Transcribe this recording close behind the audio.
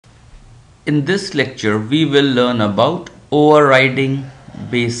In this lecture, we will learn about overriding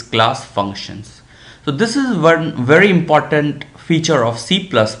base class functions. So this is one very important feature of C++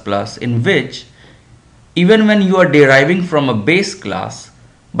 in which even when you are deriving from a base class,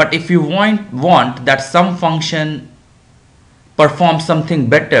 but if you want that some function performs something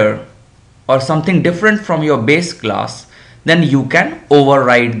better or something different from your base class, then you can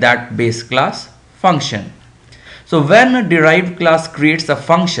override that base class function. So when a derived class creates a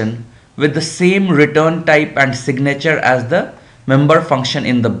function with the same return type and signature as the member function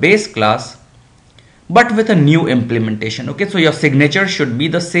in the base class, but with a new implementation. Okay, so your signature should be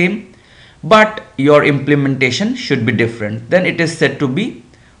the same, but your implementation should be different. Then it is said to be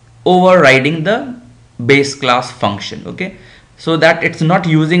overriding the base class function. Okay, so that it's not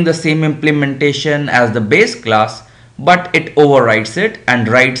using the same implementation as the base class, but it overrides it and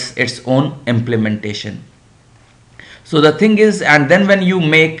writes its own implementation. So the thing is, and then when you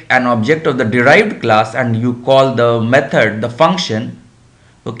make an object of the derived class and you call the method, the function,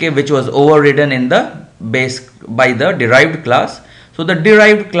 okay, which was overridden in the base by the derived class, so the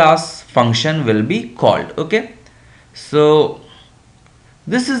derived class function will be called. Okay, so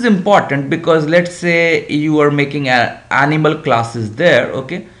this is important because let's say you are making an animal class is there.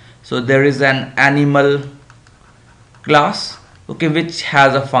 Okay, so there is an animal class, okay, which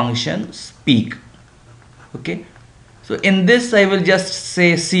has a function speak. Okay, so in this I will just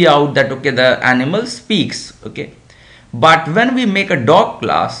say see out that okay, the animal speaks. Okay, but when we make a dog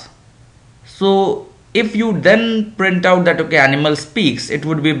class, so if you then print out that okay, animal speaks, it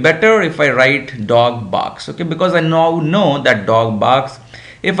would be better if I write dog barks. Okay, because I now know that dog barks.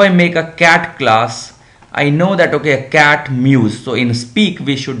 If I make a cat class, I know that okay, a cat mews. So in speak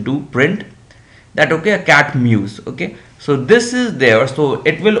we should do print that okay, a cat mews. Okay, so this is there, so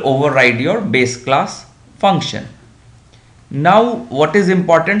it will override your base class function. Now what is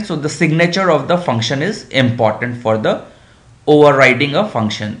important? So the signature of the function is important for the overriding a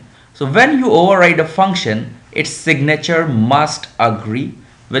function. So when you override a function, its signature must agree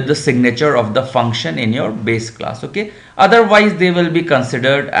with the signature of the function in your base class. Okay, otherwise they will be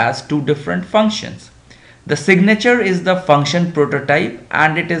considered as two different functions. The signature is the function prototype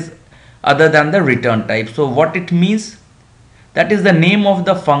and it is other than the return type. So what it means, that is the name of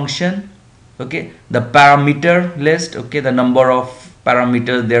the function, okay, the parameter list, okay, the number of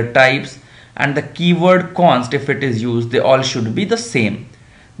parameters, their types, and the keyword const, if it is used, they all should be the same.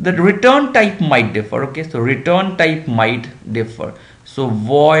 The return type might differ. Okay, so return type might differ. So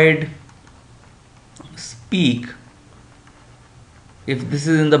void speak, if this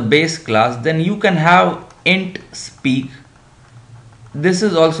is in the base class, then you can have int speak. This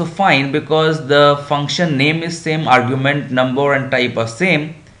is also fine because the function name is same, argument, number and type are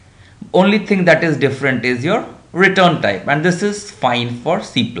same. Only thing that is different is your return type, and this is fine for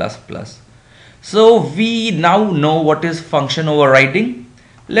C++. So we now know what is function overriding.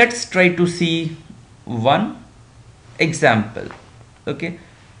 Let's try to see one example. Okay,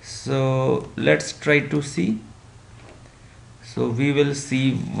 so let's try to see. So we will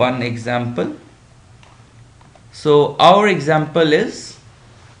see one example. So our example is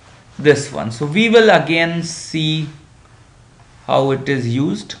this one. So we will again see how it is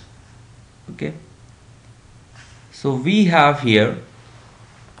used. Okay, so we have here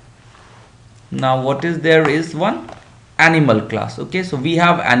now what is there is one animal class. Okay, so we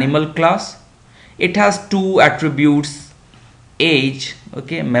have animal class. It has two attributes, age,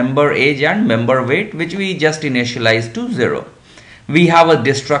 okay, member age and member weight, which we just initialize to 0. We have a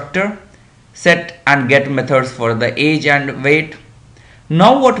destructor, set and get methods for the age and weight.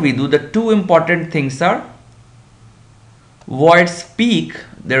 Now what we do, the two important things are void speak.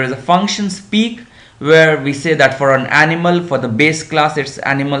 There is a function speak where we say that for an animal, for the base class it's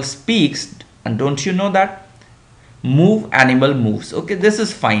animal speaks, and don't you know that move, animal moves. Okay, this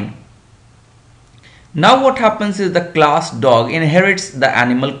is fine. Now what happens is the class dog inherits the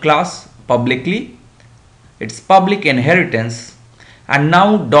animal class publicly. It's public inheritance, and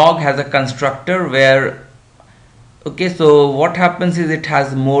now dog has a constructor where, okay, so what happens is it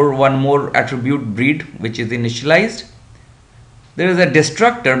has one more attribute breed which is initialized. There is a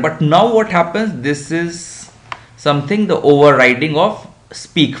destructor, but now what happens, this is something, the overriding of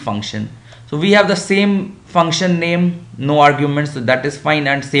speak function. So we have the same function name, no arguments, so that is fine,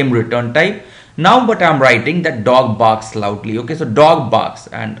 and same return type. Now but I'm writing that dog barks loudly. Okay, so dog barks,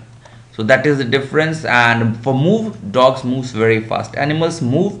 and so that is the difference. And for move, dogs moves very fast. Animals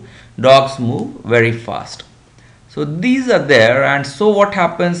move, dogs move very fast. So these are there, and so what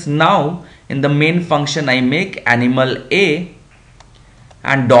happens now in the main function, I make animal A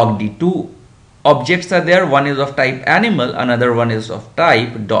and dog D. Two objects are there, one is of type animal, another one is of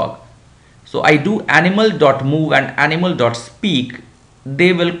type dog. So I do animal.move and animal.speak.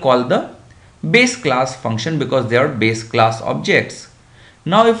 They will call the base class function because they are base class objects.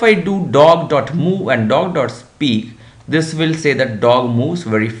 Now if I do dog.move and dog.speak, this will say that dog moves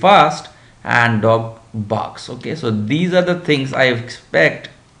very fast and dog barks. Okay, so these are the things I expect.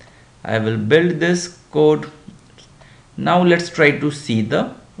 I will build this code. Now let's try to see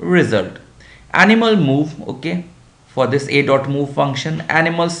the result. Animal move, okay, for this a.move function.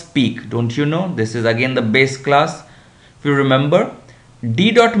 Animal speak, don't you know, this is again the base class. If you remember,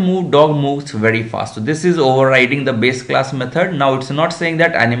 d.move, dog moves very fast. So this is overriding the base class method. Now it's not saying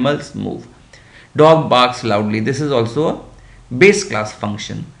that animals move. Dog barks loudly, this is also a base class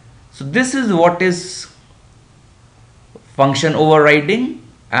function. So this is what is function overriding,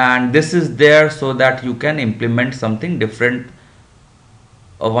 and this is there so that you can implement something different,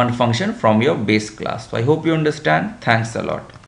 one function from your base class. So I hope you understand. Thanks a lot.